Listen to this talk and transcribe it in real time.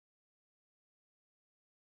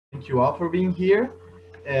thank you all for being here.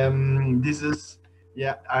 This is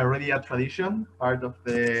already a tradition, part of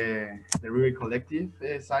the River Collective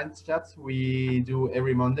science chats we do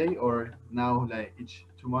every Monday, or now like each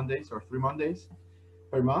 2 Mondays or 3 Mondays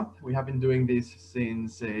per month. We have been doing this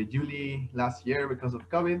since July last year because of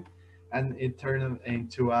COVID, and it turned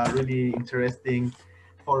into a really interesting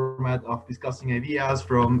format of discussing ideas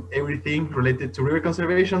from everything related to river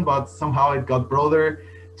conservation, but somehow it got broader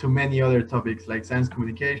to many other topics like science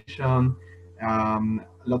communication,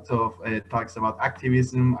 lots of talks about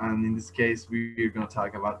activism, and in this case, we're going to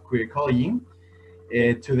talk about queer ecology.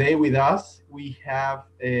 Today with us, we have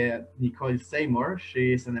Nicole Seymour.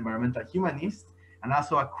 She is an environmental humanist and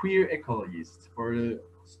also a queer ecologist. For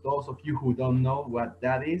those of you who don't know what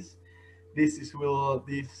that is, this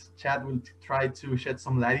chat will try to shed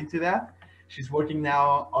some light into that. She's working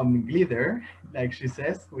now on glitter, like she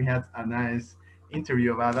says. We had a nice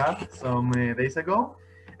interview about that some days ago,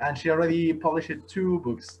 and she already published 2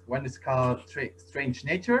 books. One is called Strange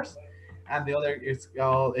Natures, and the other is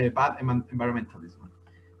called Bad Environmentalism.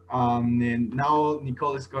 And now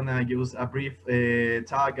Nicole is gonna give us a brief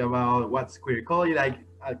talk about what's queer ecology, like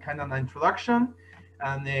a kind of an introduction.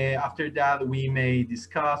 And after that, we may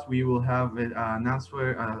discuss. We will have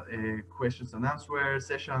a questions and answer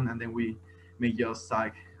session, and then we may just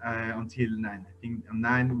talk until 9. I think at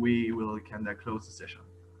 9 we will kind of close the session.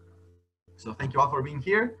 So thank you all for being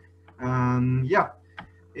here. Yeah,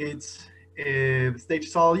 it's the stage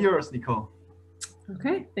is all yours, Nicole.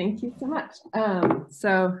 Okay, thank you so much.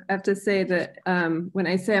 So I have to say that when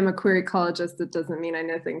I say I'm a queer ecologist, it doesn't mean I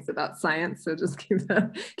know things about science, so just keep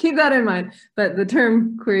that in mind. But the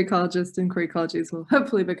term queer ecologist and queer ecologies will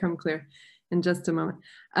hopefully become clear in just a moment.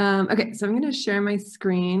 Okay, so I'm going to share my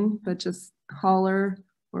screen, but just holler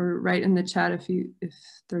or write in the chat if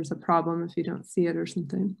there's a problem, if you don't see it or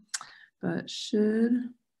something. But should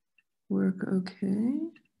work okay.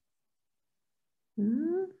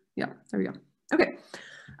 Yeah, there we go. Okay,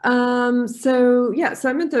 so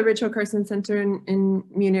I'm at the Rachel Carson Center in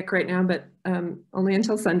Munich right now, but only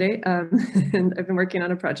until Sunday. And I've been working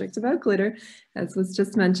on a project about glitter, as was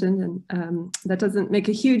just mentioned, and that doesn't make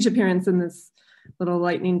a huge appearance in this little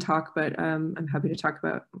lightning talk, but I'm happy to talk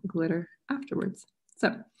about glitter afterwards.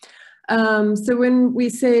 So when we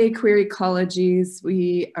say queer ecologies,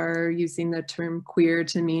 we are using the term queer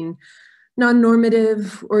to mean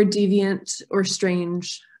non-normative or deviant or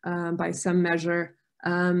strange by some measure,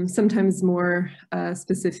 sometimes more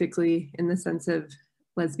specifically in the sense of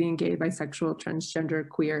lesbian, gay, bisexual, transgender,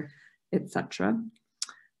 queer, etc.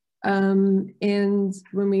 And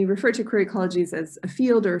when we refer to queer ecologies as a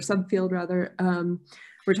field or subfield rather,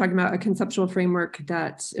 we're talking about a conceptual framework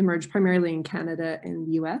that emerged primarily in Canada and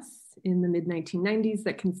the US in the mid-1990s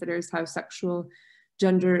that considers how sexual,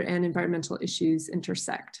 gender, and environmental issues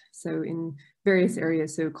intersect. So in various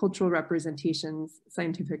areas, so cultural representations,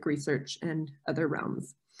 scientific research, and other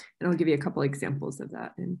realms. And I'll give you a couple examples of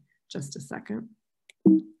that in just a second.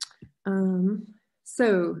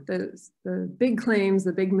 So the big claims,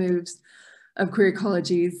 the big moves of queer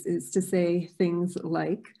ecologies is to say things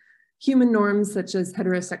like human norms such as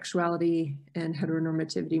heterosexuality and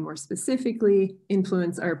heteronormativity more specifically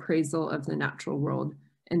influence our appraisal of the natural world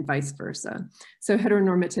and vice versa. So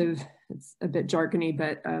heteronormative, it's a bit jargony,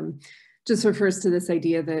 but just refers to this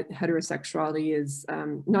idea that heterosexuality is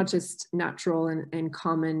not just natural and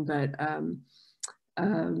common, but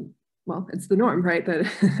well, it's the norm, right?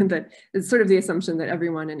 That it's sort of the assumption that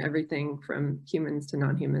everyone and everything from humans to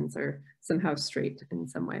non-humans are somehow straight in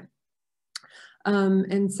some way.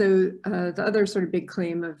 And so the other sort of big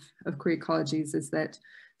claim of queer ecologies is that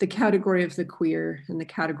the category of the queer and the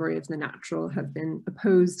category of the natural have been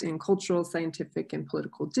opposed in cultural, scientific, and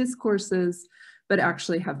political discourses, but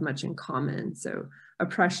actually have much in common. So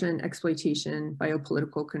oppression, exploitation,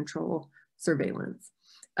 biopolitical control, surveillance.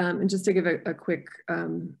 And just to give a quick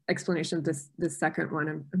explanation of this second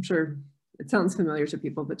one, I'm sure it sounds familiar to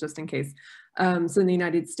people, but just in case. So in the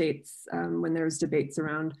United States, when there was debates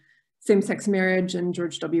around same-sex marriage and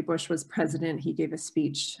George W. Bush was president, he gave a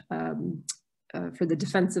speech for the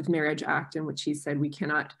Defense of Marriage Act in which he said we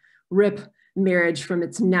cannot rip marriage from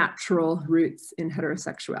its natural roots in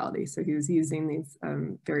heterosexuality. So he was using these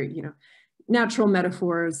very, natural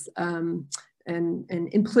metaphors and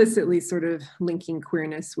implicitly sort of linking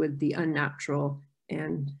queerness with the unnatural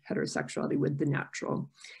and heterosexuality with the natural.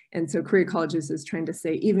 And so queer ecologists is trying to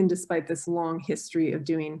say, even despite this long history of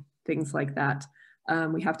doing things like that,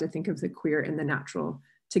 we have to think of the queer and the natural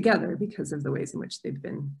together because of the ways in which they've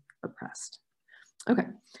been oppressed. Okay,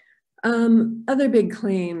 other big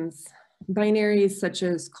claims, binaries such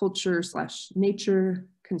as culture/nature,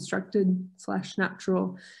 constructed /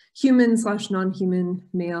 natural, human / non-human,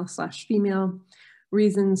 male / female,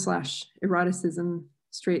 reason / eroticism,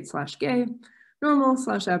 straight / gay, normal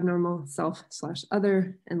 / abnormal, self /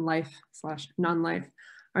 other, and life / non-life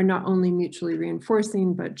are not only mutually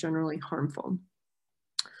reinforcing, but generally harmful.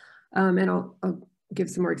 And I'll give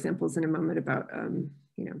some more examples in a moment about,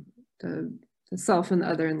 you know, the self and the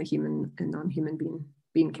other and the human and non-human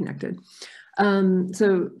being connected.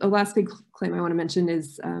 So the last big claim I want to mention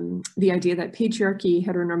is the idea that patriarchy,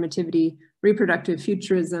 heteronormativity, reproductive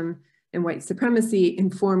futurism, and white supremacy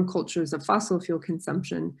inform cultures of fossil fuel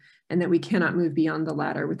consumption, and that we cannot move beyond the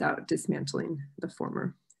latter without dismantling the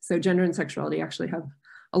former. So gender and sexuality actually have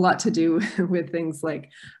a lot to do with things like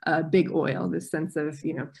big oil, this sense of,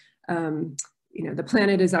 you know, the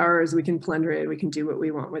planet is ours, we can plunder it, we can do what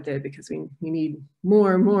we want with it because we need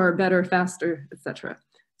more, better, faster, etc.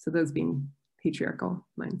 So those being patriarchal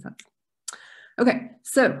mindsets. Okay,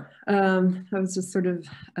 so that was just sort of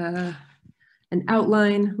an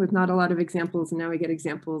outline with not a lot of examples, and now we get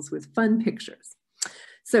examples with fun pictures.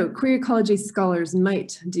 So queer ecology scholars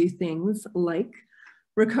might do things like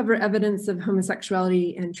recover evidence of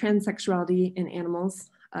homosexuality and transsexuality in animals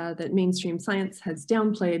that mainstream science has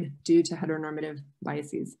downplayed due to heteronormative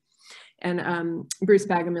biases. And Bruce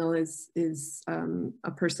Bagamill is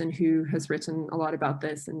a person who has written a lot about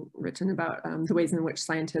this and written about the ways in which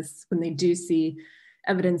scientists, when they do see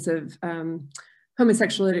evidence of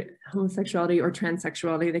homosexuality or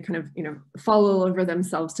transsexuality, they kind of, you know, fall all over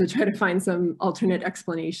themselves to try to find some alternate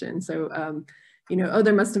explanation. So, you know, oh,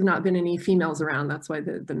 there must have not been any females around. That's why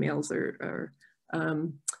the males are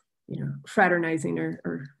you know, fraternizing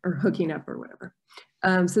or hooking up or whatever.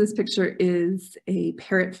 So this picture is a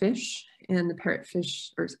parrotfish, and the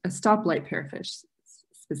parrotfish, or a stoplight parrotfish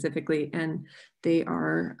specifically, and they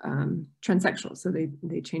are transsexual. So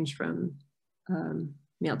they change from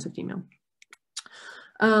male to female.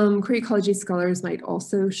 Queer ecology scholars might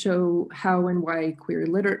also show how and why queer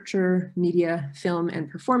literature, media, film, and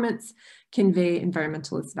performance convey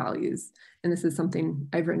environmentalist values. And this is something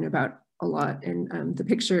I've written about a lot. And the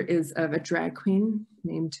picture is of a drag queen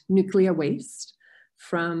named Nuclear Waste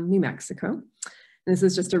from New Mexico. And this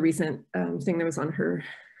is just a recent thing that was on her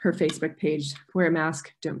Facebook page: wear a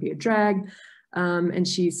mask, don't be a drag. And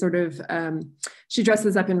she sort of, she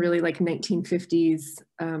dresses up in really like 1950s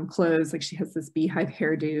clothes. Like she has this beehive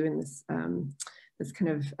hairdo and this, this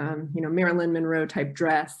kind of, you know, Marilyn Monroe type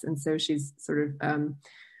dress. And so she's sort of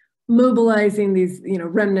mobilizing these, you know,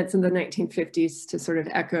 remnants in the 1950s to sort of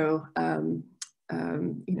echo, you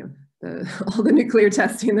know, all the nuclear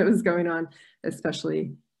testing that was going on,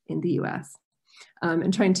 especially in the US,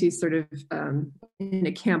 and trying to sort of, in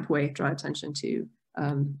a camp way, draw attention to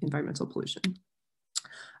environmental pollution.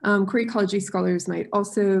 Queer ecology scholars might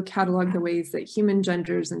also catalog the ways that human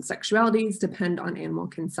genders and sexualities depend on animal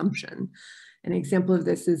consumption. An example of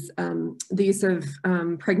this is the use of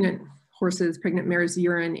pregnant horses, pregnant mares'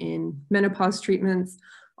 urine in menopause treatments.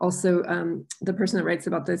 Also, the person that writes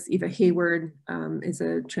about this, Eva Hayward, is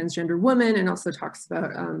a transgender woman and also talks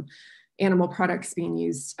about animal products being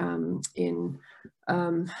used in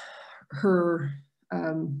her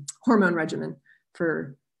hormone regimen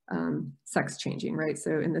for sex changing, right?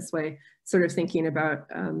 So in this way, sort of thinking about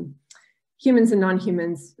humans and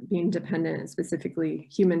non-humans being dependent, and specifically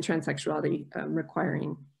human transsexuality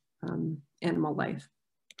requiring animal life.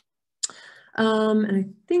 And I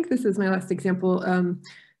think this is my last example.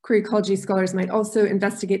 Queer ecology scholars might also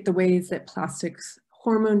investigate the ways that plastics'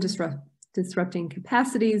 hormone disrupting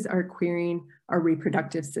capacities are queering our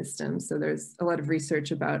reproductive system. So there's a lot of research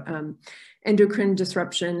about endocrine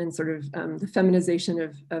disruption and sort of the feminization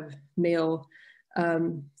of male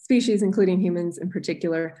species, including humans in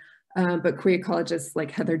particular. But queer ecologists like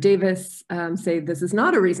Heather Davis say this is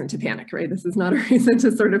not a reason to panic, right? This is not a reason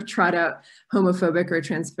to sort of trot out homophobic or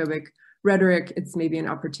transphobic rhetoric. It's maybe an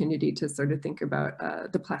opportunity to sort of think about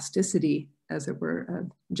the plasticity, as it were,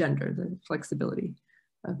 of gender, the flexibility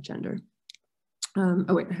of gender. Oh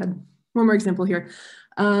wait, I had one more example here.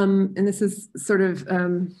 And this is sort of,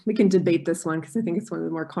 we can debate this one because I think it's one of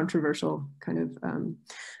the more controversial kind of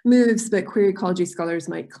moves, but queer ecology scholars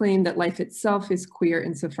might claim that life itself is queer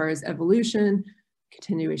insofar as evolution,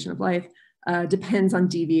 continuation of life, depends on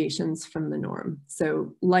deviations from the norm.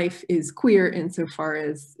 So life is queer insofar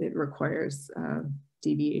as it requires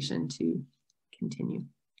deviation to continue.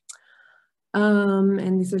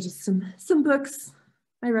 And these are just some books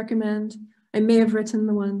I recommend. I may have written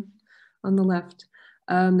the one on the left.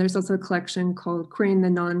 There's also a collection called Queering the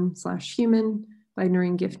Non/Human by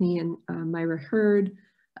Noreen Giffney and Myra Hurd.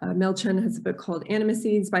 Mel Chen has a book called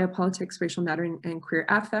Animacies, Biopolitics, Racial Matter, and Queer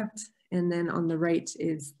Affect. And then on the right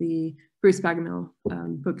is the Bruce Bagamill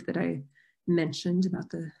book that I mentioned about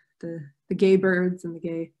the gay birds and the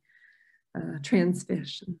gay trans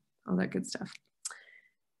fish and all that good stuff.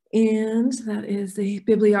 And that is a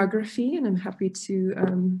bibliography, and I'm happy to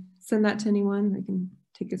send that to anyone. I can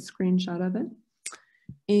take a screenshot of it.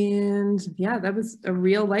 And yeah, that was a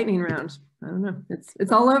real lightning round. I don't know,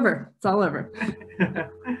 it's all over. It's all over.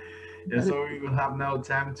 Yeah, so we will have now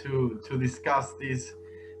time to discuss this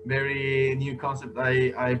very new concept,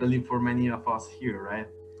 I believe, for many of us here, right?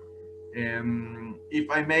 If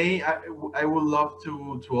I may, I would love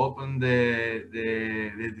to open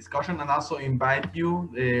the discussion and also invite you,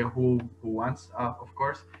 who wants, of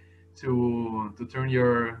course, to turn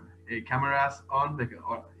your cameras on.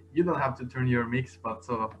 Or you don't have to turn your mics, but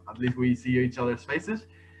so at least we see each other's faces.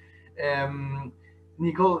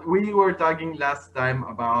 Nicole, we were talking last time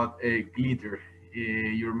about glitter,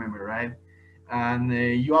 you remember, right? And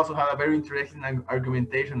you also had a very interesting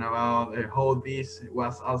argumentation about how this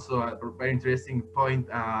was also a very interesting point,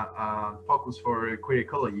 focus for queer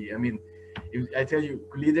ecology. I mean, if I tell you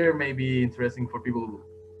glitter may be interesting for people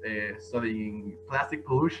studying plastic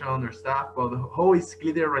pollution or stuff, but how is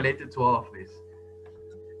glitter related to all of this?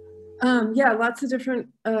 Yeah, lots of different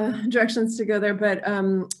directions to go there. But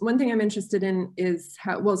one thing I'm interested in is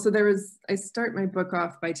how, well, so I start my book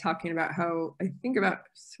off by talking about how, I think about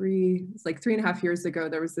it's like 3.5 years ago,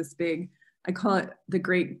 there was this big, I call it the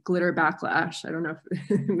great glitter backlash. I don't know if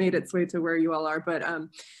it made its way to where you all are, but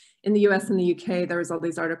in the US and the UK, there was all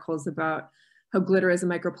these articles about how glitter is a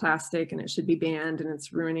microplastic and it should be banned, and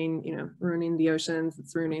it's ruining, ruining the oceans,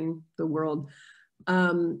 it's ruining the world.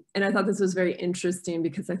 And I thought this was very interesting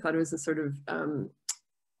because I thought it was a sort of,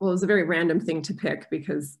 well, it was a very random thing to pick,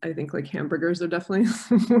 because I think like hamburgers are definitely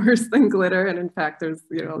worse than glitter. And in fact, there's,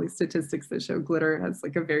 all these statistics that show glitter has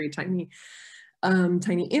like a very tiny,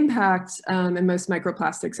 tiny impact. And most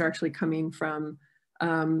microplastics are actually coming from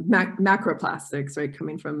macroplastics, right?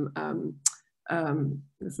 Coming from,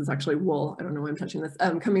 this is actually wool. I don't know why I'm touching this.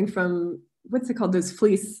 Coming from, what's it called? Those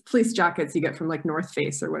fleece jackets you get from like North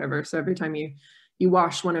Face or whatever. So every time you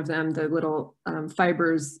wash one of them, the little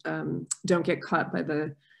fibers don't get caught by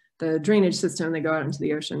the drainage system. They go out into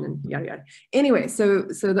the ocean and yada yada. Anyway, so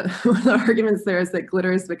one of the arguments there is that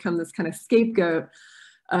glitter has become this kind of scapegoat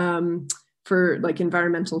for like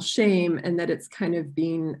environmental shame, and that it's kind of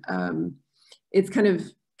being, it's kind of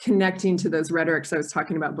connecting to those rhetorics I was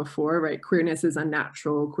talking about before, right? Queerness is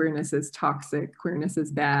unnatural, queerness is toxic, queerness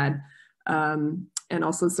is bad. And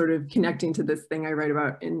also sort of connecting to this thing I write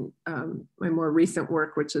about in my more recent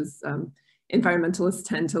work, which is environmentalists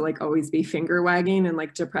tend to like always be finger wagging and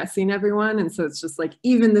like depressing everyone. And so it's just like,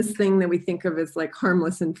 even this thing that we think of as like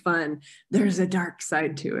harmless and fun, there's a dark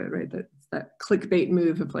side to it, right? That's that clickbait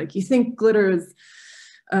move of like, you think glitter is,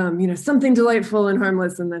 something delightful and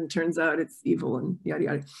harmless, and then it turns out it's evil and yada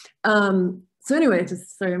yada. So anyway,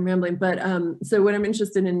 just sorry, I'm rambling, but so what I'm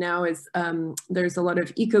interested in now is there's a lot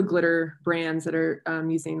of eco glitter brands that are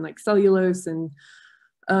using like cellulose and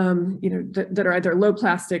that are either low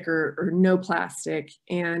plastic or no plastic,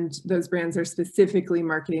 and those brands are specifically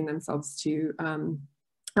marketing themselves to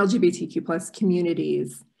LGBTQ+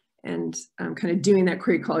 communities, and kind of doing that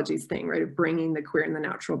queer ecologies thing, right, of bringing the queer and the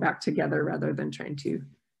natural back together rather than trying to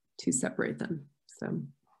separate them. So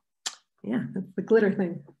yeah, that's the glitter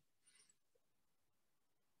thing.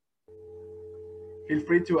 Feel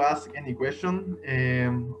free to ask any question,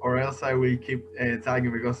 or else I will keep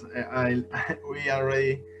talking, because I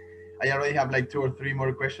already have like 2 or 3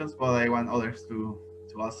 more questions, but I want others to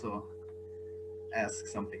also ask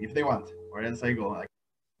something if they want, or else I go.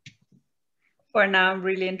 For now, I'm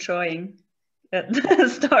really enjoying the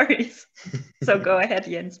stories. So go ahead,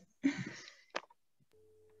 Jens.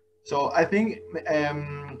 So I think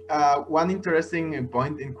one interesting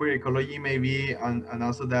point in queer ecology maybe, and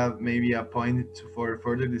also that maybe a point for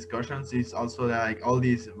further discussions, is also like all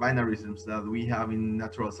these binarisms that we have in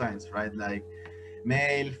natural science, right? Like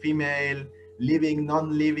male, female, living,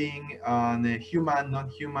 non-living, and human,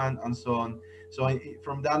 non-human, and so on. So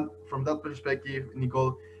from that perspective,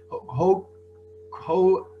 Nicole, how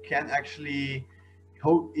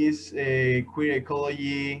is queer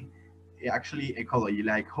ecology actually ecology?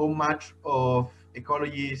 Like how much of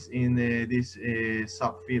ecology is in this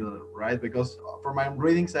subfield, right? Because from my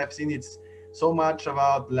readings I've seen it's so much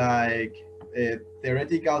about like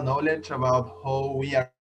theoretical knowledge about how we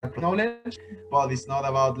are knowledge, but it's not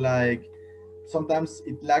about like, sometimes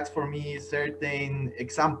it lacks for me certain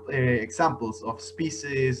examples of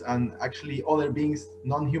species and actually other beings,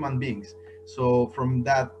 non-human beings. So from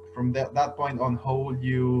that point on, how would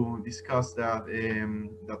you discuss that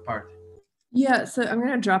that part? Yeah, so I'm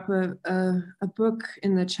going to drop a book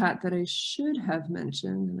in the chat that I should have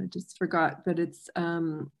mentioned, and I just forgot, but it's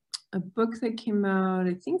a book that came out,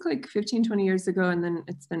 I think like 15, 20 years ago, and then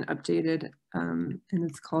it's been updated, and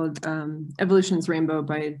it's called Evolution's Rainbow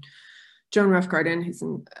by Joan Roughgarden, who's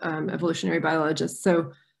an evolutionary biologist.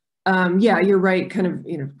 So yeah, you're right, kind of,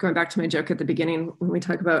 you know, going back to my joke at the beginning, when we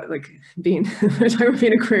talk about like being,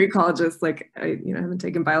 being a queer ecologist, like I, you know, haven't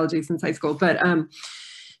taken biology since high school,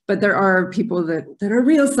 but there are people that are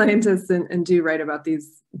real scientists and do write about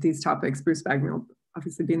these topics, Bruce Bagnall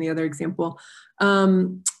obviously being the other example.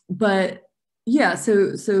 But yeah,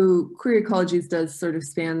 so queer ecologies does sort of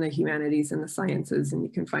span the humanities and the sciences, and you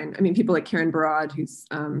can find, I mean, people like Karen Barad, who's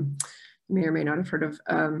may or may not have heard of,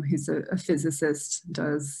 who's a physicist,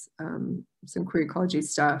 does some queer ecology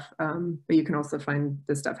stuff, but you can also find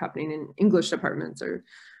this stuff happening in English departments or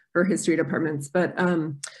history departments. But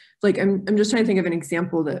like, I'm just trying to think of an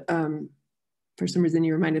example that, for some reason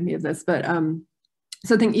you reminded me of this, but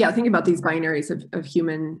so think about these binaries of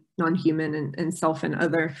human, non-human, and self and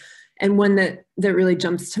other. And one that really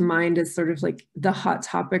jumps to mind is sort of like the hot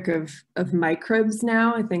topic of microbes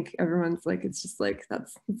now. I think everyone's like, it's just like,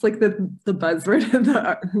 it's like the buzzword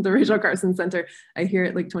of the Rachel Carson Center. I hear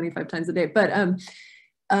it like 25 times a day. But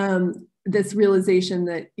this realization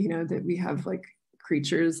that, you know, that we have like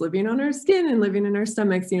creatures living on our skin and living in our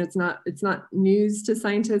stomachs, you know, it's not news to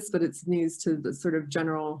scientists, but it's news to the sort of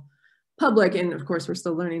general public. And of course, we're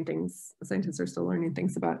still learning things, scientists are still learning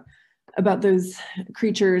things about those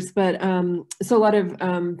creatures. But so a lot of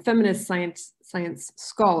feminist science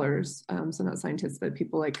scholars, so not scientists, but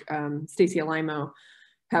people like Stacey Alimo,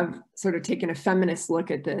 have sort of taken a feminist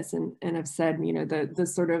look at this and have said, you know, the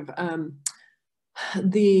sort of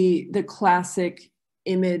the classic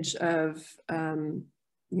image of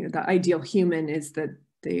you know, the ideal human is that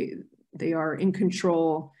they are in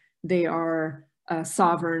control, they are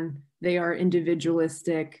sovereign, they are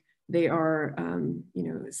individualistic, they are,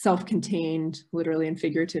 you know, self-contained, literally and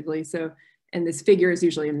figuratively. So, and this figure is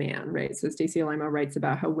usually a man, right? So Stacey Alimo writes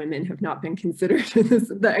about how women have not been considered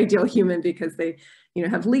the ideal human because they, you know,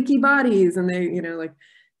 have leaky bodies and they, you know, like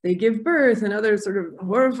they give birth and other sort of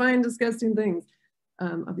horrifying, disgusting things.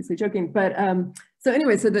 Obviously joking, but so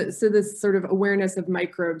anyway, so this sort of awareness of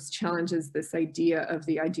microbes challenges this idea of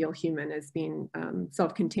the ideal human as being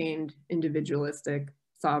self-contained, individualistic,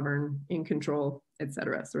 sovereign, in control,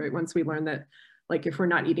 etc. So right, once we learn that, like, if we're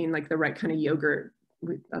not eating like the right kind of yogurt,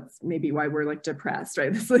 that's maybe why we're like depressed,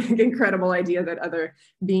 right? This like incredible idea that other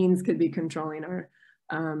beings could be controlling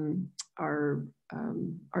our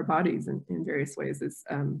bodies in various ways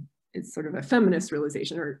is sort of a feminist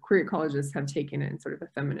realization, or queer ecologists have taken it in sort of a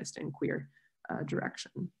feminist and queer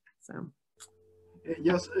direction. So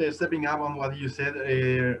just stepping up on what you said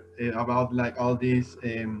about like all these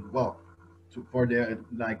well, for the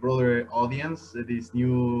like broader audience, these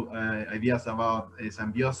new ideas about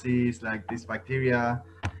symbiosis, like this bacteria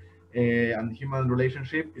and human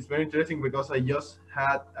relationship, is very interesting because I just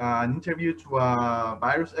had an interview to a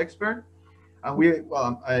virus expert. And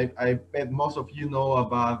I bet most of you know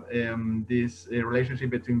about this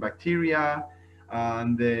relationship between bacteria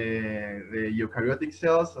and the eukaryotic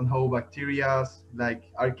cells, and how bacteria, like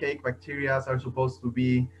archaic bacteria, are supposed to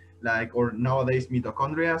be like, or nowadays,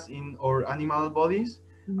 mitochondria in our animal bodies,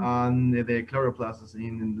 and the chloroplasts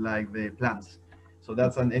in like the plants. So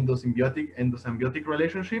that's an endosymbiotic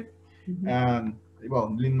relationship. And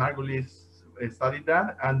well, Lynn Margulis studied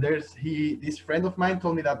that, and this friend of mine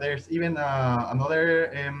told me that there's even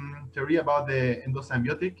another theory about the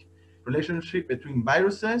endosymbiotic relationship between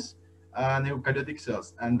viruses and eukaryotic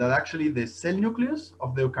cells, and that actually the cell nucleus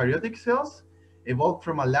of the eukaryotic cells evolved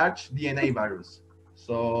from a large DNA virus.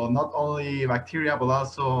 So not only bacteria, but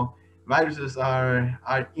also viruses are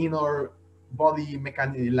in our body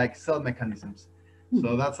mechanism, like cell mechanisms.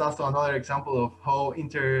 So that's also another example of how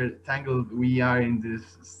intertangled we are in these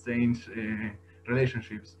strange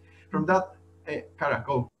relationships. From that, Kara,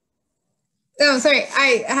 go. Oh, sorry.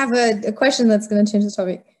 I have a question that's going to change the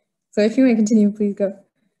topic. So if you want to continue, please go.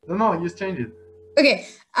 No, just change it. Okay.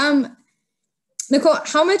 Nicole,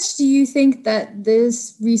 how much do you think that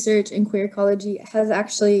this research in queer ecology has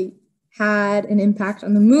actually had an impact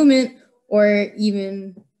on the movement, or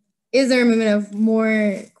even is there a movement of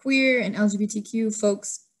more queer and LGBTQ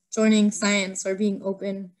folks joining science or being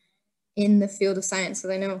open in the field of science? So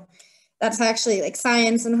I know that's actually like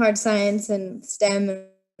science and hard science and STEM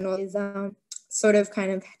and all these sort of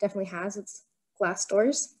kind of definitely has its glass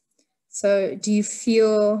doors. So do you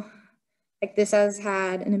feel like this has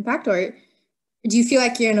had an impact, or do you feel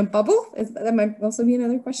like you're in a bubble? That might also be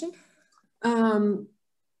another question.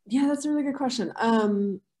 Yeah, that's a really good question.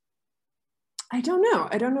 I don't know.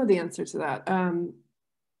 I don't know the answer to that.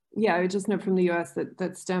 Yeah, I just know from the US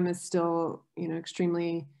that STEM is still, you know,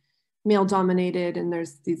 extremely male dominated, and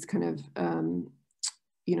there's these kind of,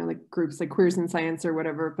 you know, like groups like Queers in Science or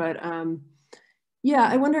whatever. But yeah,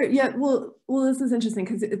 I wonder, yeah, well, this is interesting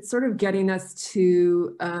because it's sort of getting us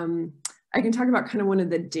to, I can talk about kind of one of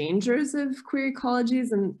the dangers of queer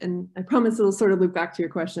ecologies, and I promise it'll sort of loop back to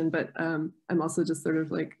your question, but I'm also just sort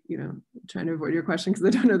of like, you know, trying to avoid your question because I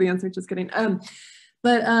don't know the answer, just kidding.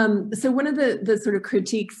 So one of the sort of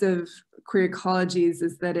critiques of queer ecologies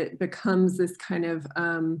is that it becomes this kind of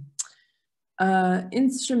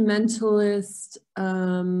instrumentalist,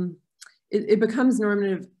 it becomes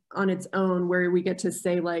normative on its own, where we get to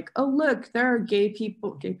say like, oh, look, there are gay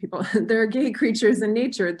people, there are gay creatures in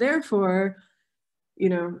nature, therefore, you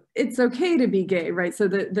know, it's okay to be gay, right? So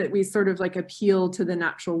that we sort of like appeal to the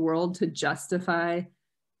natural world to justify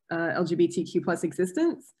LGBTQ plus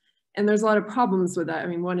existence. And there's a lot of problems with that. I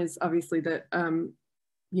mean, one is obviously that,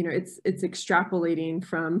 you know, it's extrapolating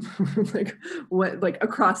from like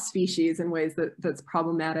across species in ways that's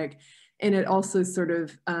problematic. And it also sort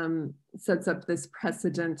of sets up this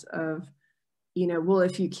precedent of, you know, well,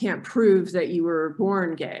 if you can't prove that you were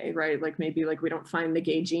born gay, right? Like maybe like we don't find the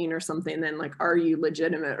gay gene or something, then like, are you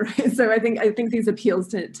legitimate, right? So I think these appeals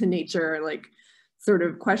to nature are like sort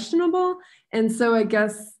of questionable. And so I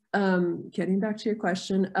guess, getting back to your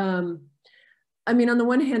question, I mean, on the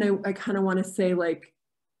one hand, I kind of want to say like,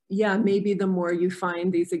 yeah, maybe the more you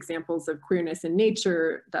find these examples of queerness in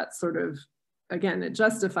nature, that sort of, again, it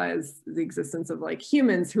justifies the existence of like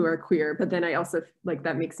humans who are queer, but then I also like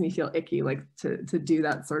that makes me feel icky, like to do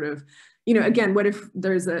that sort of, you know, again, what if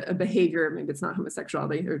there's a behavior, maybe it's not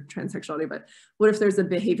homosexuality or transsexuality, but what if there's a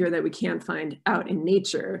behavior that we can't find out in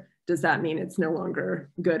nature? Does that mean it's no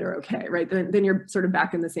longer good or okay, right? Then you're sort of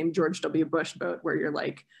back in the same George W. Bush boat where you're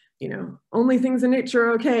like, you know, only things in nature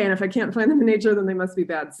are okay, and if I can't find them in nature, then they must be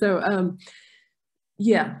bad. So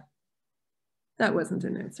yeah. That wasn't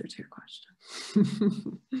an answer to your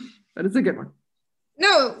question, but it's a good one.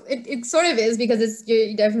 No, it sort of is, because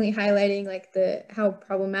you're definitely highlighting like how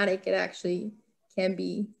problematic it actually can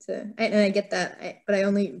be and I get that, but I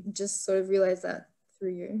only just sort of realized that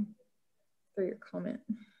through your comment.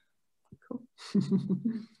 Cool.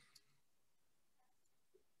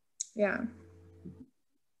 Yeah.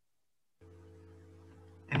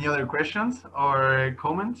 Any other questions or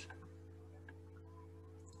comments?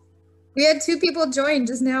 We had 2 people join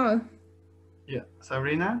just now. Yeah,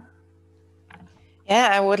 Sabrina? Yeah,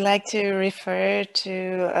 I would like to refer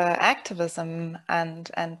to activism,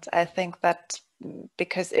 and I think that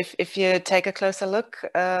because if you take a closer look,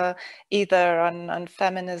 either on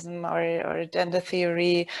feminism or gender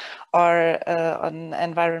theory or on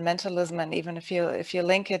environmentalism, and even if you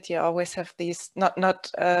link it, you always have these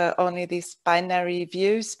not only these binary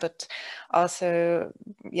views, but also,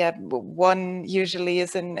 yeah, one usually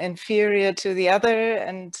is inferior to the other,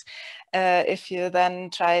 and if you then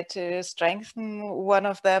try to strengthen one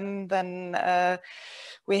of them, then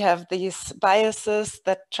we have these biases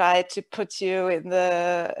that try to put you in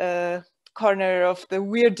the corner of the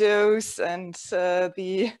weirdos and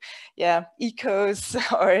the ecos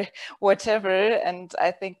or whatever. And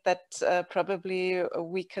I think that probably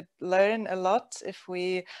we could learn a lot if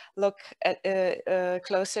we look at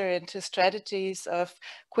closer into strategies of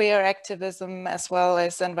queer activism as well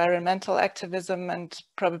as environmental activism, and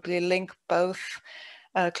probably link both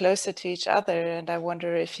closer to each other. And I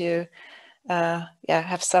wonder if you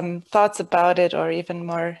have some thoughts about it or even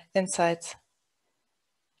more insights.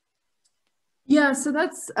 Yeah, so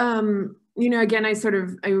that's, you know, again, I sort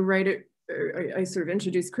of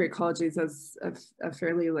introduce queer ecologies as a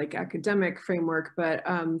fairly like academic framework, but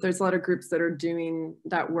there's a lot of groups that are doing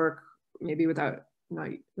that work maybe without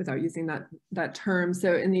using that term.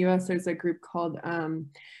 So in the US, there's a group called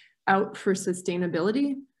Out for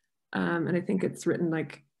Sustainability, and I think it's written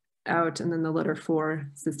like out and then the letter for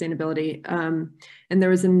sustainability. And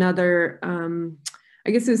there was another,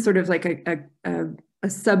 I guess it was sort of like a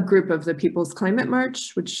subgroup of the People's Climate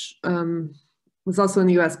March, which was also in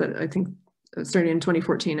the US, but I think starting in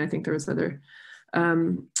 2014, I think there was other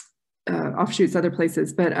offshoots, other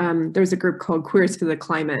places, but there's a group called Queers for the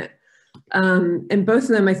Climate. And both of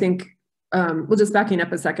them, I think, well, just backing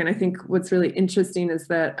up a second, I think what's really interesting is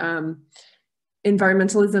that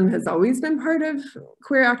environmentalism has always been part of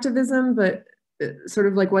queer activism, but it sort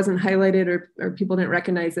of like wasn't highlighted or people didn't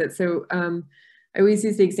recognize it. So I always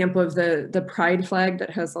use the example of the pride flag that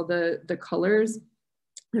has all the colors.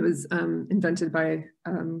 It was invented by,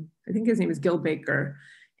 I think his name is Gil Baker,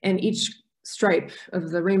 and each stripe of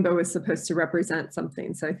the rainbow is supposed to represent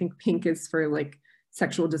something. So I think pink is for like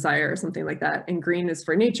sexual desire or something like that, and green is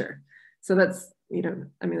for nature. So that's, you know,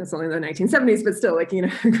 I mean, that's only the 1970s, but still, like, you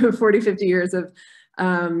know, 40, 50 years of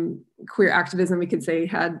queer activism, we could say,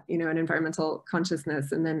 had, you know, an environmental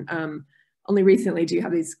consciousness. And then only recently do you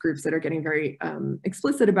have these groups that are getting very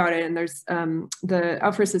explicit about it. And there's the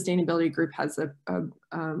Out for Sustainability group has a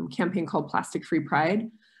campaign called Plastic Free Pride.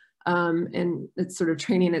 And it's sort of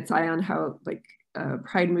training its eye on how, like,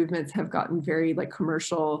 pride movements have gotten very, like,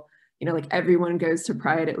 commercial. You know, like, everyone goes to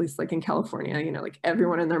Pride, at least like in California, you know, like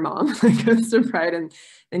everyone and their mom like goes to Pride, and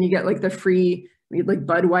then you get like the free, like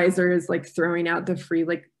Budweiser is like throwing out the free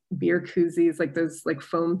like beer koozies, like those like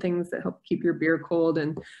foam things that help keep your beer cold,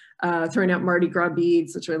 and throwing out Mardi Gras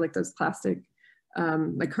beads, which are like those plastic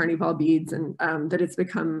like carnival beads, and that it's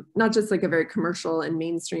become not just like a very commercial and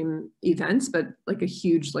mainstream event, but like a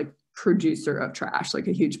huge like producer of trash, like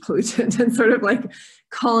a huge pollutant, and sort of like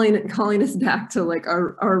calling us back to like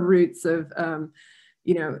our roots of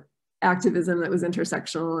you know, activism that was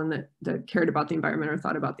intersectional and that cared about the environment or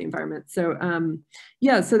thought about the environment. So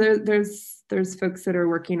yeah, so there's folks that are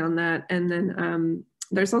working on that. And then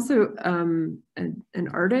there's also an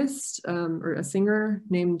artist or a singer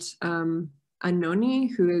named Anoni,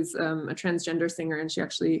 who is a transgender singer, and she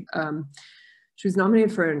actually she was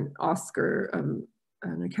nominated for an Oscar,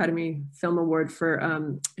 an Academy Film Award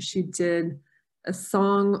for, she did a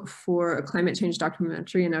song for a climate change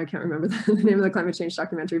documentary, and now I can't remember the name of the climate change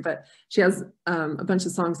documentary, but she has a bunch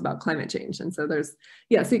of songs about climate change. And so there's,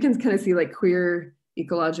 yeah, so you can kind of see like queer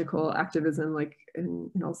ecological activism like in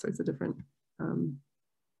all sorts of different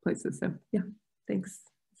places. So yeah, thanks.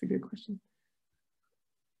 That's a good question.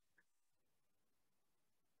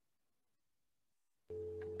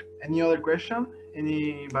 Any other question?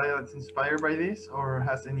 Anybody that's inspired by this or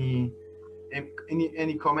has any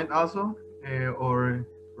comment also or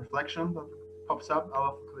reflection that pops up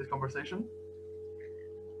out of this conversation?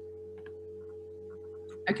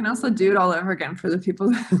 I can also do it all over again for the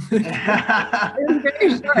people. It's very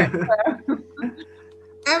short.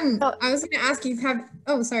 So. I was going to ask you,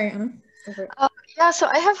 oh, sorry, Anna. Yeah, so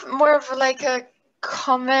I have more of like a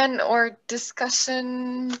comment or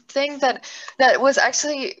discussion thing that was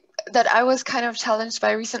actually that I was kind of challenged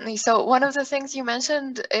by recently. So one of the things you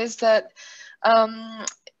mentioned is that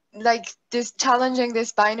like this challenging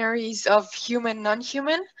these binaries of human,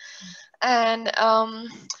 non-human. And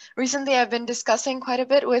recently I've been discussing quite a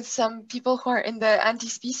bit with some people who are in the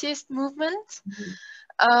anti-speciesist movement,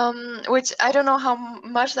 which I don't know how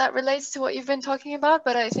much that relates to what you've been talking about,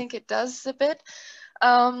 but I think it does a bit.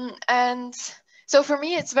 And so for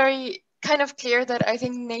me, it's very kind of clear that I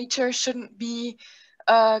think nature shouldn't be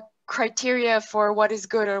a criteria for what is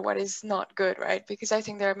good or what is not good, right? Because I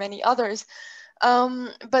think there are many others.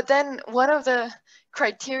 But then one of the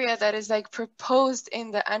criteria that is like proposed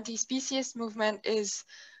in the anti-speciesist movement is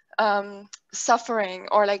suffering,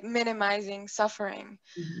 or like minimizing suffering.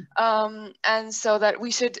 And so that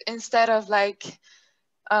we should, instead of like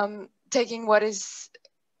taking what is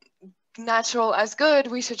natural as good,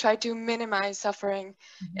 we should try to minimize suffering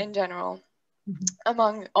in general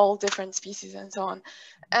among all different species and so on.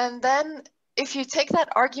 And then if you take that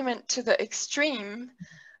argument to the extreme,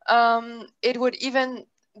 it would even,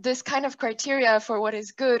 this kind of criteria for what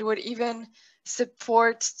is good would even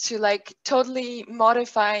support to like totally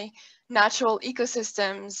modify natural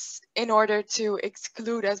ecosystems in order to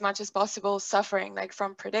exclude as much as possible suffering, like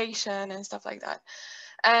from predation and stuff like that.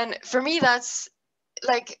 And for me, that's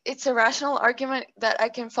like, it's a rational argument that I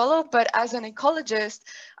can follow, but as an ecologist,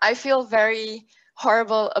 I feel very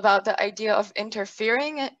horrible about the idea of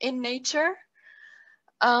interfering in nature.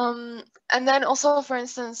 And then also, for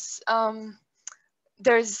instance,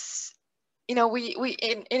 there's, you know, we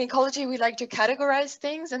in ecology, we like to categorize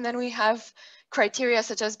things, and then we have criteria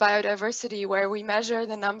such as biodiversity, where we measure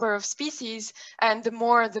the number of species, and the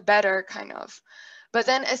more the better, kind of. But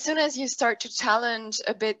then as soon as you start to challenge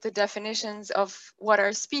a bit the definitions of what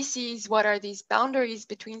are species, what are these boundaries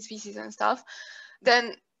between species and stuff,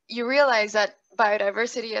 then you realize that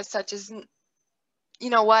biodiversity as such isn't, you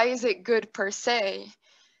know, why is it good per se?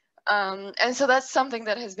 And so that's something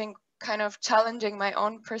that has been kind of challenging my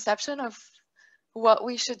own perception of what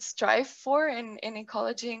we should strive for in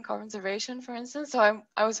ecology and conservation, for instance. So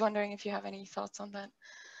I was wondering if you have any thoughts on that.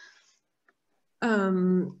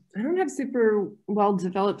 I don't have super well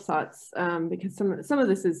developed thoughts because some of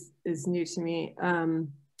this is new to me.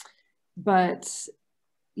 But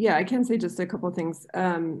yeah, I can say just a couple of things.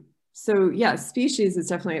 So yeah, species is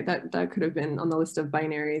definitely, that could have been on the list of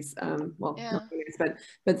binaries. Well, yeah. Not binaries,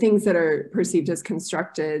 but things that are perceived as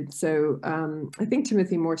constructed. So I think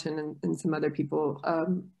Timothy Morton and some other people,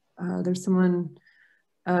 there's someone,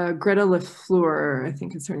 Greta LaFleur, I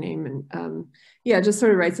think is her name, and yeah, just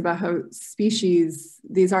sort of writes about how species,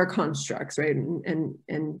 these are constructs, right? And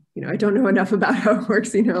you know, I don't know enough about how it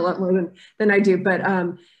works, you know, a lot more than I do, but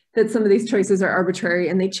that some of these choices are arbitrary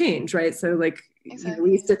and they change, right? So like, exactly. You know,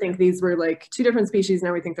 we used to think these were like two different species,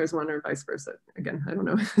 now we think there's one, or vice versa. Again, I don't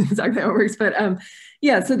know exactly how it works, but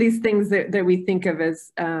yeah, so these things that we think of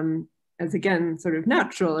as again, sort of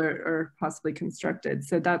natural or possibly constructed.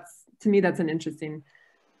 So that's, to me, that's an interesting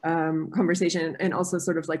conversation, and also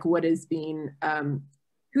sort of like what is being,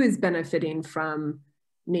 who is benefiting from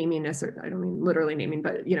naming a certain, I don't mean literally naming,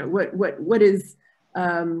 but you know, what is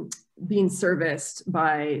being serviced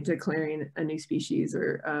by declaring a new species,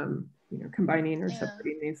 or you know, combining or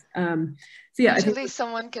separating these. So yeah, usually I think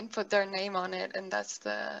someone can put their name on it, and that's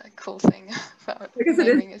the cool thing about because it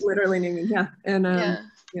is literally naming, yeah, and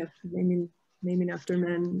yeah, naming after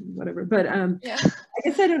men, whatever. But yeah, I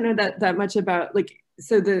guess I don't know that much about, like,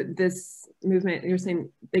 so this movement, you're saying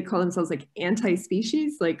they call themselves like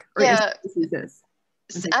anti-species, like, or yeah,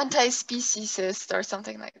 anti-speciesist? anti-speciesist or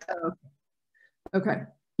something like that. Oh, okay.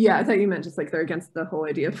 Yeah, I thought you meant just like they're against the whole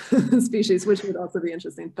idea of species, which would also be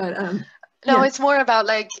interesting. But no, yeah. It's more about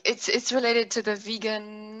like it's related to the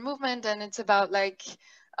vegan movement, and it's about like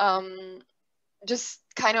just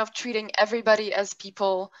kind of treating everybody as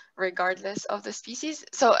people regardless of the species.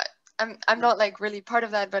 So I'm not like really part of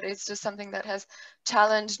that, but it's just something that has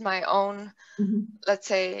challenged my own, let's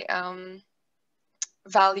say,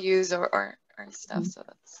 values or stuff. So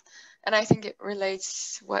that's, and I think it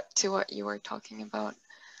relates to what you were talking about.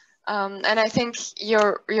 And I think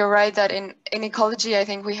you're right that in ecology, I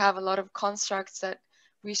think we have a lot of constructs that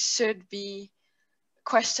we should be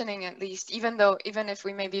questioning, at least, even if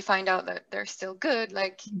we maybe find out that they're still good,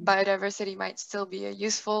 like biodiversity might still be a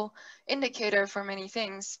useful indicator for many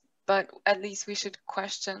things, but at least we should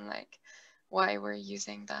question like why we're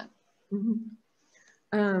using that.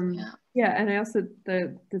 Yeah, and I also,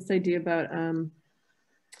 this idea about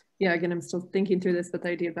yeah, again, I'm still thinking through this, but the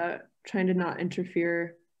idea about trying to not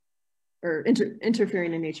interfere or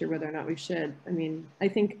interfering in nature, whether or not we should. I mean, I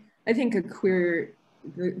think a queer,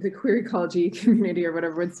 the queer ecology community or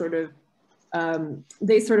whatever would sort of,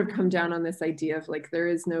 they sort of come down on this idea of like, there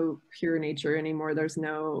is no pure nature anymore. There's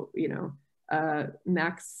no, you know,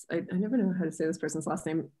 Max, I never know how to say this person's last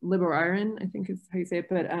name, Liberarin, I think is how you say it,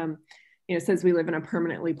 but you know, says we live in a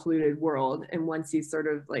permanently polluted world. And once you sort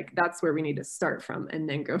of like, that's where we need to start from and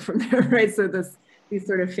then go from there, right? So these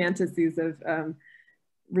sort of fantasies of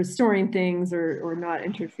restoring things or not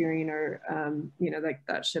interfering, or you know, like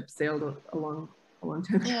that ship sailed a long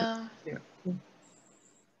time ago. Yeah.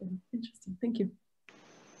 Interesting. Thank you.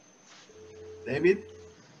 David?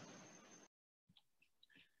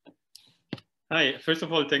 Hi, first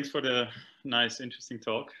of all, thanks for the nice, interesting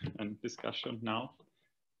talk and discussion now.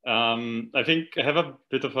 I think I have a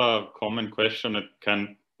bit of a common question that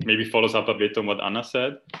can maybe follows up a bit on what Anna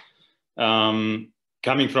said.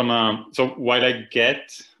 Coming from so while I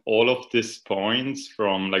get all of these points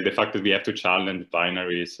from like the fact that we have to challenge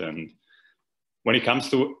binaries, and when it comes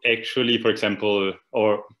to actually, for example,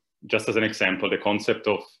 or just as an example, the concept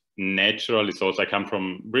of natural is also, I come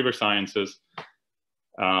from river sciences,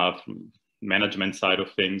 management side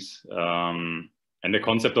of things. And the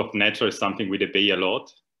concept of natural is something we debate a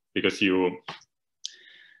lot, because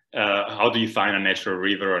how do you find a natural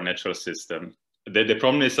river or natural system? The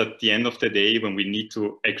problem is, at the end of the day, when we need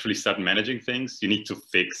to actually start managing things, you need to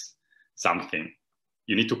fix something.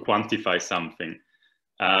 You need to quantify something,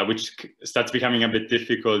 which starts becoming a bit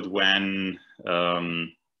difficult when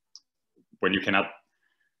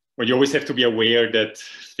you always have to be aware that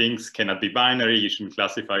things cannot be binary. You shouldn't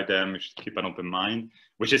classify them. You should keep an open mind,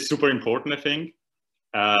 which is super important, I think.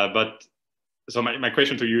 But so my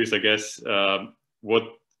question to you is, I guess, what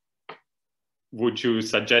would you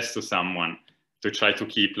suggest to someone to try to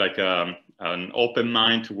keep like an open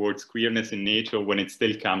mind towards queerness in nature when it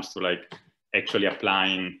still comes to like actually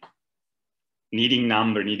applying, needing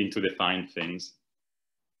to define things?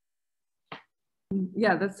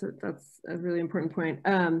 Yeah, that's a really important point.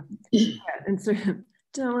 Yeah, and so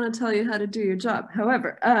don't want to tell you how to do your job.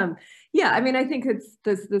 However, yeah, I mean, I think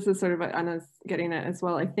this is sort of what Anna's getting at as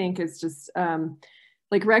well. I think is just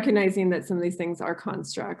like recognizing that some of these things are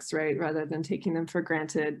constructs, right? Rather than taking them for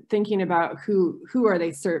granted, thinking about who are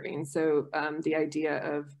they serving. So the idea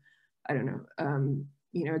of, I don't know,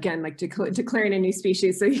 you know, again, like declaring a new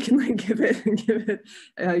species so you can like give it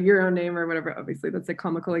your own name or whatever. Obviously, that's a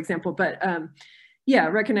comical example, but yeah,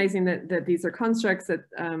 recognizing that these are constructs, that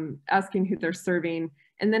asking who they're serving.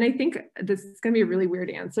 And then I think this is going to be a really weird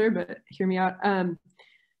answer, but hear me out.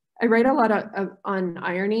 I write a lot on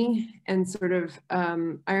irony and sort of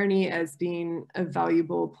irony as being a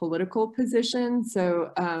valuable political position.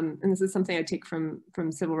 So, and this is something I take from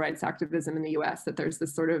civil rights activism in the US, that there's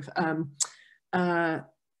this sort of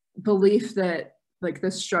belief that like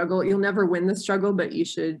the struggle, you'll never win the struggle, but you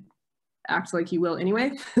should act like you will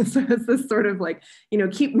anyway. So it's this sort of like, you know,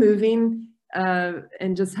 keep moving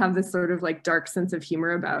and just have this sort of like dark sense of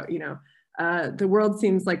humor about, you know, the world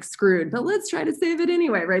seems like screwed, but let's try to save it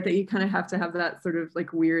anyway, right? That you kind of have to have that sort of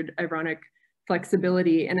like weird, ironic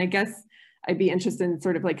flexibility. And I guess I'd be interested in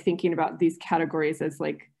sort of like thinking about these categories as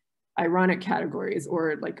like ironic categories,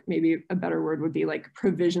 or like maybe a better word would be like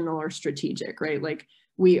provisional or strategic, right? Like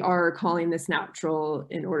we are calling this natural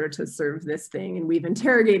in order to serve this thing, and we've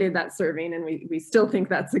interrogated that serving, and we still think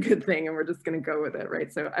that's a good thing, and we're just going to go with it,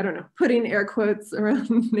 right? So I don't know, putting air quotes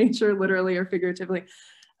around nature, literally or figuratively.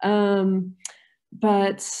 Yeah,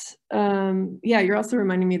 you're also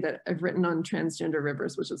reminding me that I've written on transgender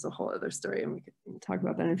rivers, which is a whole other story, and we could talk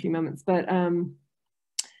about that in a few moments. But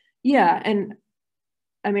yeah, and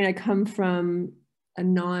I mean, I come from a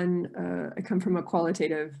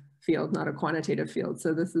qualitative field, not a quantitative field,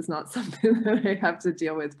 so this is not something that I have to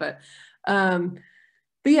deal with. But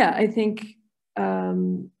yeah, I think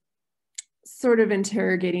sort of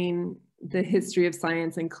interrogating the history of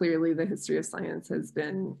science, and clearly the history of science has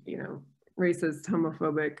been, you know, racist,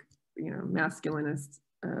 homophobic, you know, masculinist,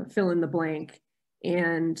 fill in the blank.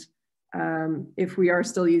 And if we are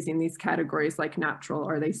still using these categories like natural,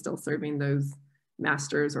 are they still serving those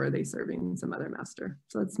masters, or are they serving some other master?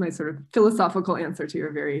 So that's my sort of philosophical answer to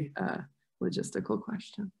your very logistical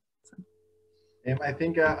question. So. I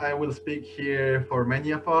think I will speak here for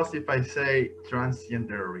many of us if I say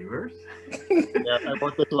transgender rivers. Yeah, I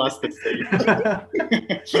wanted to ask the same.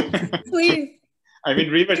 Please. I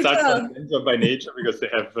mean, rivers are transgender by nature because they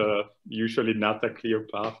have usually not a clear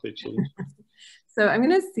path they change. So I'm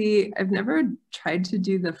going to see, I've never tried to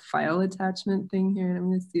do the file attachment thing here, and I'm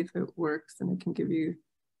going to see if it works, and I can give you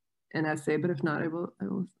an essay, but if not, I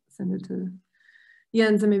will send it to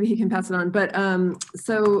Jens, and maybe he can pass it on. But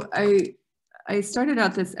so I started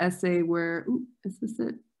out this essay where, ooh, is this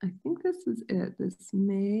it? I think this is it. This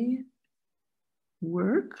may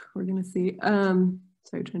work. We're going to see.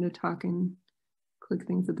 Sorry, trying to talk and click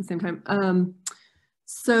things at the same time.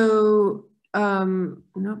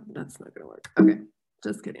 Nope, that's not gonna work. Okay,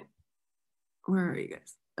 just kidding. Where are you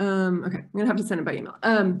guys? Okay, I'm gonna have to send it by email.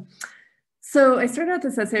 So I started out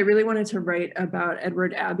this essay. I really wanted to write about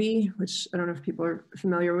Edward Abbey, which I don't know if people are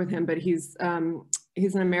familiar with him, but he's an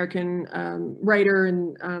American writer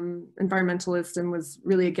and environmentalist, and was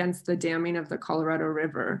really against the damming of the Colorado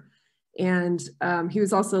River. And he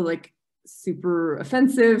was also like super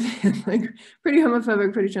offensive and like pretty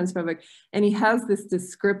homophobic, pretty transphobic. And he has this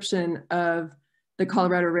description of the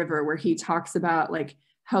Colorado River where he talks about like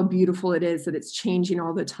how beautiful it is, that it's changing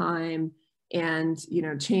all the time, and, you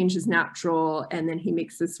know, change is natural. And then he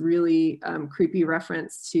makes this really creepy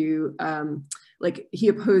reference to like he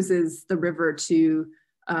opposes the river to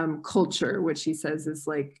culture, which he says is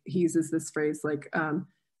like, he uses this phrase like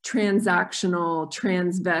transactional,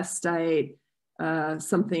 transvestite,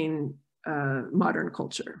 something modern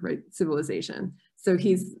culture, right? Civilization. So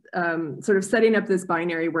he's sort of setting up this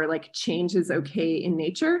binary where like change is okay in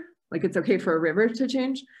nature. Like it's okay for a river to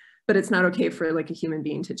change, but it's not okay for like a human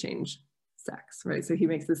being to change sex, right? So he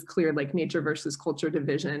makes this clear like nature versus culture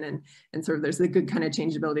division, and sort of there's a good kind of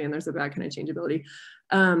changeability and there's a bad kind of changeability.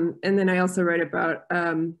 And then I also write about,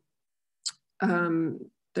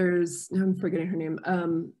 there's, now I'm forgetting her name,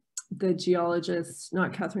 the geologist,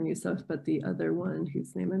 not Catherine Youssef, but the other one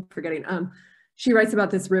whose name I'm forgetting. She writes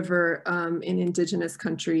about this river in indigenous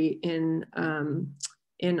country in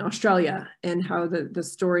Australia, and how the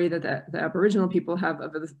story that the Aboriginal people have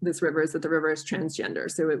of this river is that the river is transgender.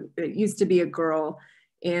 So it used to be a girl,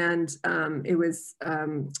 and it was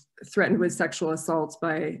threatened with sexual assault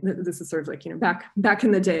by, this is sort of like, you know, back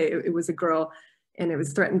in the day, it was a girl, and it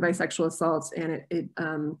was threatened by sexual assault, and it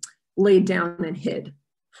laid down and hid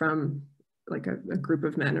from like a group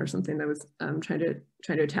of men or something that was trying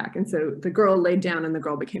to attack. And so the girl laid down, and the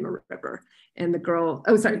girl became a river. And the girl,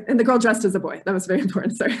 and the girl dressed as a boy. That was very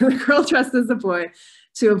important, sorry. The girl dressed as a boy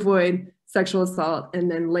to avoid sexual assault, and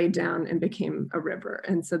then laid down and became a river.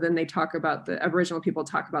 And so then they talk about, the Aboriginal people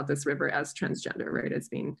talk about this river as transgender, right? As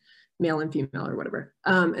being male and female or whatever.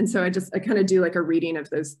 And so I kind of do like a reading of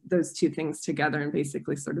those two things together, and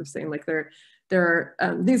basically sort of saying like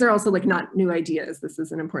these are also like not new ideas. This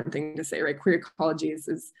is an important thing to say, right? Queer ecologies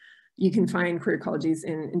is, you can find queer ecologies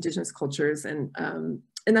in indigenous cultures, and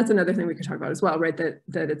that's another thing we could talk about as well, right? That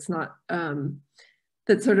it's not, that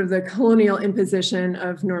that sort of the colonial imposition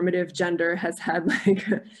of normative gender has had like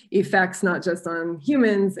effects not just on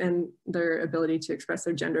humans and their ability to express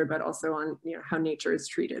their gender, but also on, you know, how nature is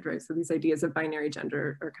treated, right? So these ideas of binary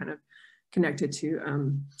gender are kind of connected to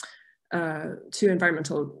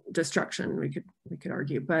environmental destruction, we could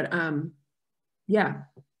argue, but yeah,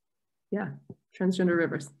 transgender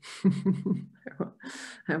rivers.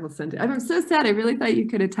 I will send it. I'm so sad. I really thought you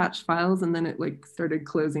could attach files, and then it like started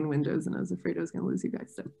closing windows, and I was afraid I was going to lose you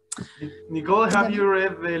guys. So, Nicole, have you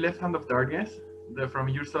read The Left Hand of Darkness, from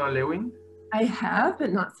Ursula Lewin? I have,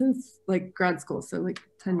 but not since like grad school, so like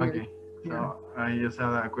 10 years. Okay, so yeah. I just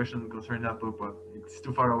had a question concerning that book, but it's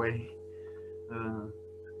too far away.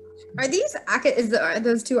 Are these are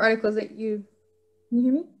those two articles that you? Can you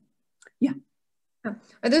hear me? Yeah. Oh.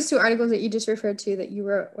 Are those two articles that you just referred to that you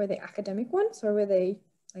wrote, were they academic ones, or were they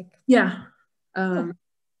like? Yeah. Yeah.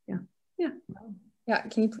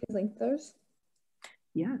 Can you please link those?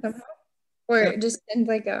 Yeah. Or just send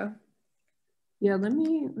like a. Yeah. Let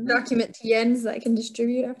me document to Jens that I can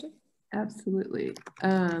distribute after. Absolutely.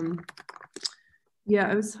 Yeah,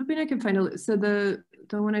 I was hoping I could find a. So the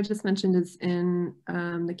one I just mentioned is in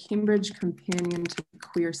the Cambridge Companion to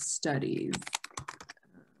Queer Studies.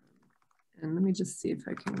 And let me just see if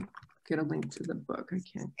I can get a link to the book. I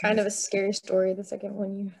can't. Kind of a scary story, the second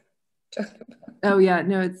one you talked about. Oh yeah,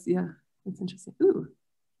 no, it's interesting. Ooh,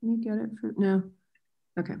 can you get it for, no?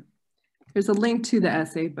 Okay. There's a link to the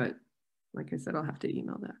essay, but like I said, I'll have to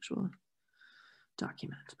email the actual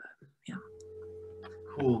document, but yeah.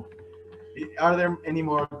 Cool. Are there any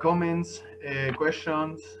more comments,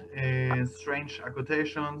 questions, strange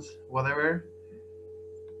accotations, whatever?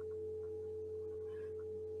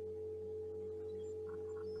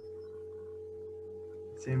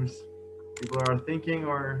 Seems people are thinking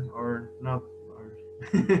or not.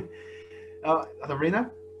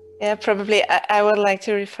 Sabrina? Yeah, probably. I would like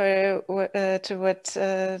to refer to what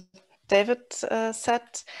David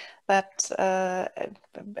said, that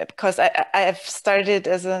because I have started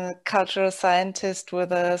as a cultural scientist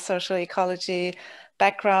with a social ecology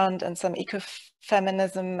background and some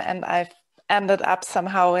ecofeminism, and I've ended up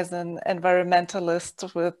somehow as an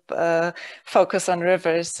environmentalist with focus on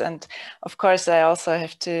rivers. And of course, I also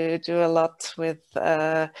have to do a lot with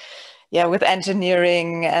with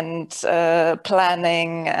engineering and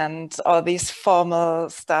planning and all these formal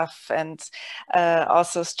stuff, and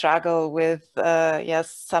also struggle with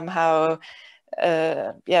somehow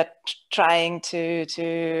trying to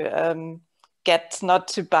get not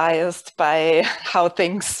too biased by how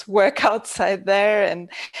things work outside there, and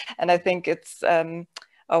I think it's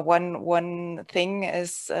one thing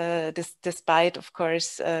is despite of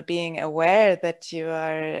course being aware that you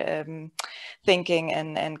are thinking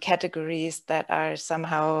in categories that are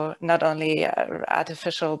somehow not only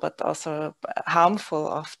artificial but also harmful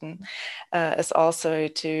often, is also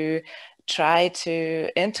to try to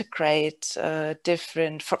integrate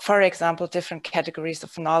different, for example, different categories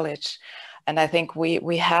of knowledge. And I think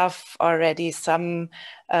we have already some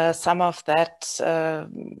of that,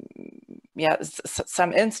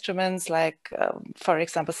 some instruments like, for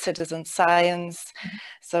example, citizen science.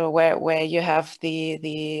 So where you have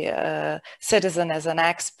the citizen as an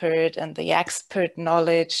expert and the expert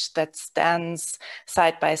knowledge that stands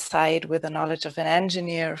side by side with the knowledge of an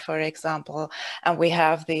engineer, for example. And we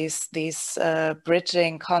have these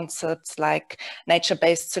bridging concepts like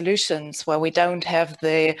nature-based solutions, where we don't have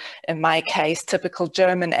the, in my case, typical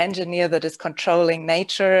German engineer that is controlling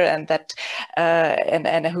nature and that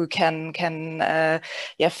and who can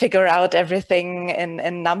figure out everything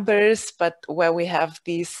in numbers, but where we have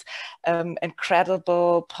these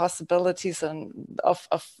incredible possibilities of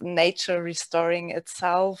nature restoring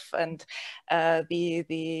itself, and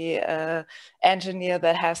the engineer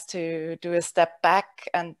that has to do a step back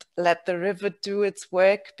and let the river do its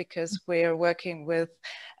work, because we're working with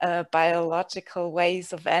biological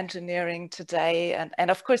ways of engineering today,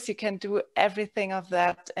 and of course you can do everything of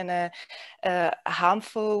that in a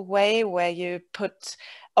harmful way, where you put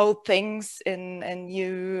old things in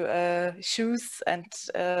new shoes, and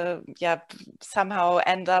somehow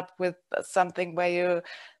end up with something where you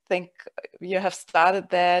think you have started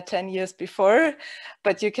there 10 years before,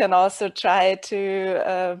 but you can also try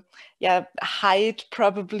to hide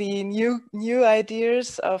probably new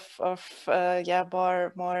ideas of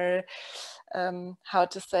more how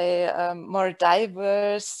to say, more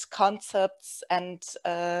diverse concepts, and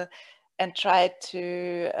try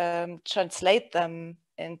to translate them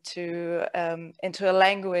into a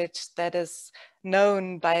language that is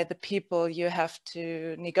known by the people you have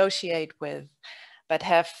to negotiate with, but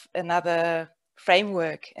have another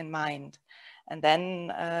framework in mind. And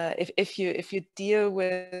then if you deal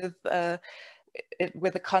with the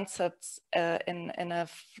concepts in a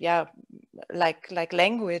like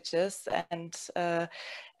languages, and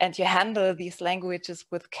you handle these languages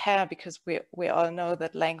with care, because we all know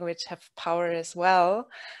that language have power as well,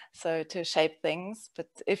 so to shape things. But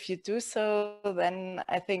if you do so, then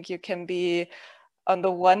I think you can be, on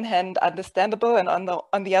the one hand, understandable, and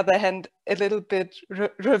on the other hand, a little bit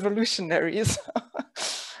revolutionary. So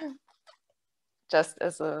just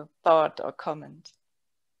as a thought or comment.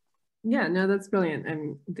 Yeah, no, that's brilliant.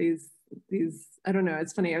 And these, I don't know,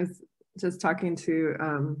 it's funny. I was just talking to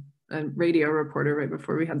a radio reporter right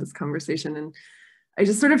before we had this conversation, and I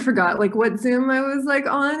just sort of forgot like what Zoom I was like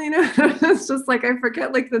on, you know. It's just like, I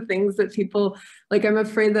forget like the things that people, like, I'm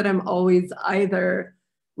afraid that I'm always either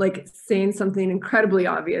like saying something incredibly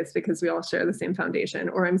obvious because we all share the same foundation,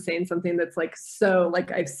 or I'm saying something that's like, so like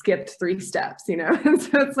I've skipped 3 steps, you know. And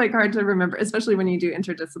so it's like hard to remember, especially when you do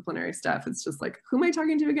interdisciplinary stuff. It's just like, who am I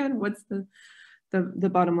talking to again? What's the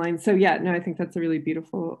bottom line? So yeah, no, I think that's a really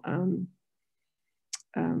beautiful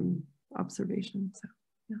observation. So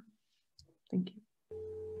yeah, thank you.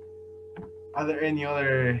 Are there any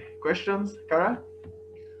other questions, Cara?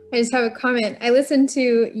 I just have a comment. I listened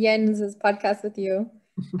to Jens's podcast with you.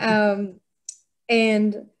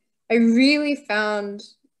 And I really found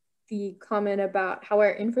the comment about how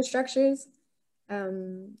our infrastructures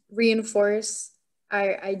reinforce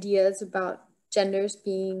our ideas about genders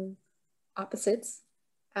being opposites.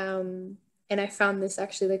 And I found this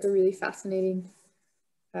actually like a really fascinating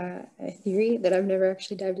theory that I've never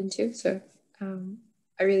actually dived into. So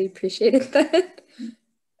I really appreciated that.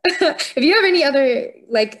 If you have any other,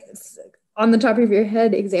 like, on the top of your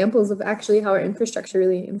head, examples of actually how our infrastructure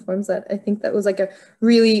really informs that, I think that was like a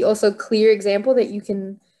really also clear example that you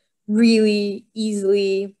can really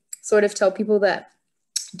easily sort of tell people that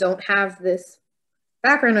don't have this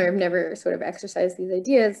background or have never sort of exercised these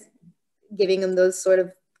ideas, giving them those sort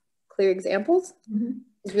of clear examples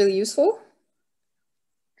is really useful.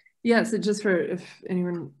 Yeah, so just for if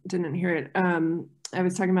anyone didn't hear it, I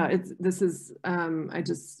was talking about I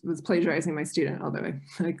just was plagiarizing my student, although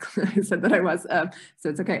I said that I was, so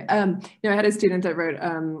it's okay. I had a student that wrote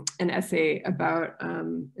an essay about,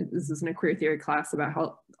 this is in a queer theory class, about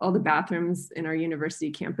how all the bathrooms in our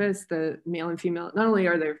university campus, the male and female, not only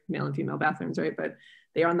are there male and female bathrooms, right, but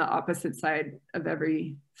they are on the opposite side of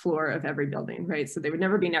every floor of every building, right? So they would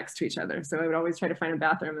never be next to each other. So I would always try to find a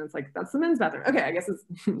bathroom, and it's like, that's the men's bathroom. Okay, I guess it's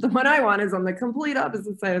the one I want is on the complete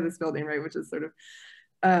opposite side of this building, right? Which is sort of,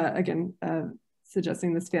 again,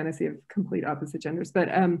 suggesting this fantasy of complete opposite genders. But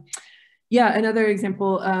yeah, another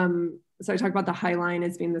example, so I talk about the High Line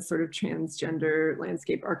as being this sort of transgender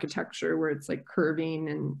landscape architecture where it's like curving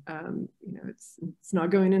and it's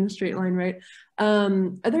not going in a straight line, right?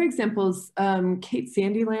 Other examples, Kate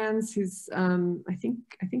Sandilands, who's I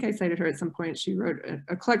think I cited her at some point. She wrote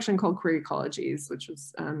a collection called Queer Ecologies, which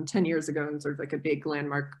was 10 years ago and sort of like a big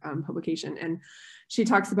landmark publication. And she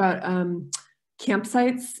talks about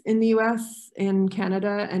campsites in the US and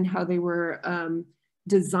Canada and how they were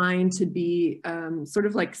designed to be sort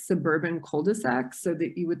of like suburban cul-de-sacs, so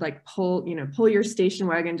that you would like pull your station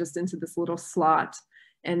wagon just into this little slot,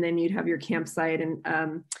 and then you'd have your campsite, and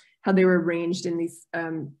how they were arranged in these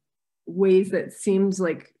ways that seems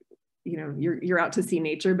like you're out to see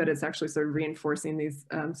nature, but it's actually sort of reinforcing these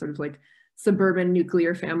sort of like suburban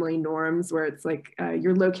nuclear family norms, where it's like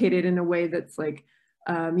you're located in a way that's like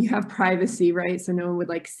you have privacy, right? So no one would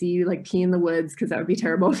like see you like pee in the woods, because that would be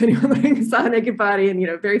terrible if anyone like saw a naked body,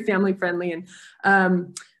 and very family friendly, and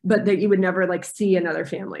but that you would never like see another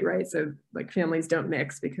family, right? So like families don't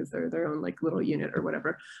mix because they're their own like little unit or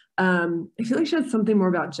whatever. I feel like she had something more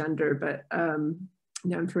about gender, but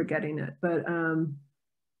now I'm forgetting it. But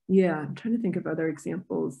yeah, I'm trying to think of other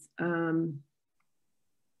examples. I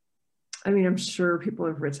mean, I'm sure people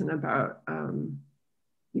have written about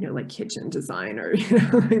like kitchen design or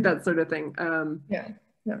like that sort of thing. Yeah.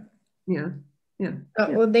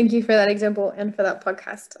 Well, thank you for that example and for that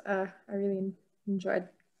podcast. I really enjoyed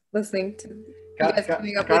listening to you guys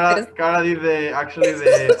coming up with this. Cara did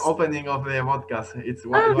the opening of the podcast. It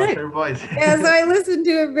was her voice. Yeah, so I listened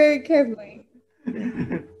to it very carefully.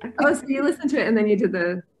 Oh, so you listened to it and then you did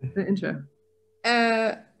the intro.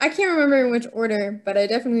 I can't remember in which order, but I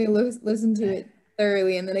definitely listened to it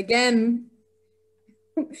thoroughly, and then again.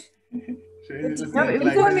 What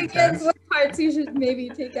parts you should maybe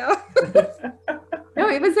take out. No,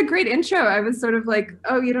 it was a great intro. I was sort of like,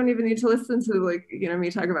 oh, you don't even need to listen to like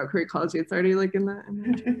me talk about queer ecology. It's already like in the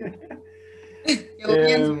intro. You'll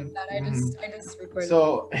answer with that. I just recorded.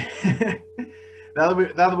 So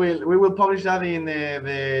we will publish that in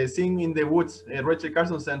the Sing in the Woods Rachel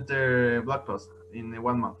Carson Center blog post in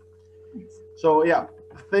 1 month. So yeah,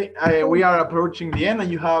 we are approaching the end,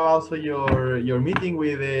 and you have also your meeting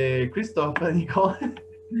with Christoph and Nicole.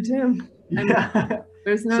 Yeah.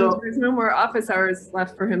 There's no more office hours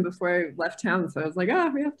left for him before I left town, so I was like,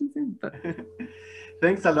 we have to Zoom. But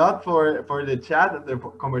thanks a lot for the chat, the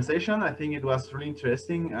conversation. I think it was really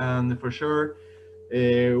interesting, and for sure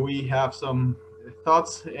we have some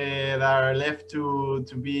thoughts that are left to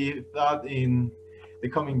be thought in the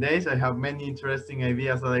coming days. I have many interesting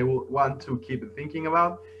ideas that I will want to keep thinking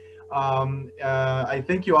about. I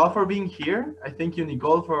thank you all for being here. I thank you,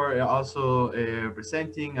 Nicole, for also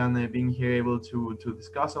presenting and being here able to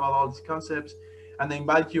discuss about all these concepts. And I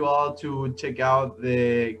invite you all to check out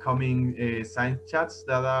the coming science chats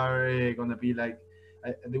that are going to be like,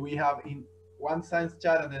 we have in one science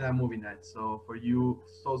chat and then a movie night. So for you,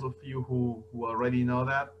 those of you who already know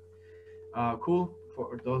that, cool.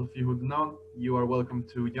 For those of you who do not, you are welcome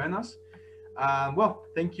to join us. Well,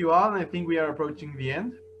 thank you all. And I think we are approaching the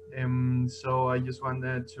end. So I just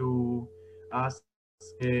wanted to ask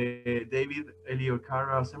David, Eli, or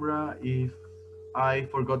Cara, Semra, if I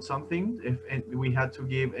forgot something, if we had to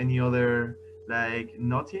give any other like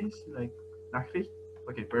notice, like Nachricht.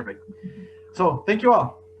 Okay, perfect. So thank you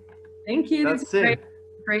all. Thank you. That's it.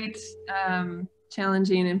 Great,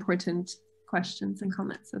 challenging, important questions and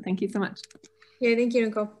comments. So thank you so much. Yeah, thank you,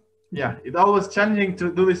 Nicole. Yeah, it's always challenging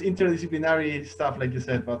to do this interdisciplinary stuff, like you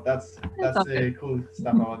said, but that's okay. Cool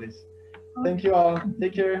stuff about this. Thank you all.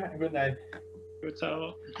 Take care and good night. Good.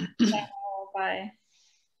 Bye.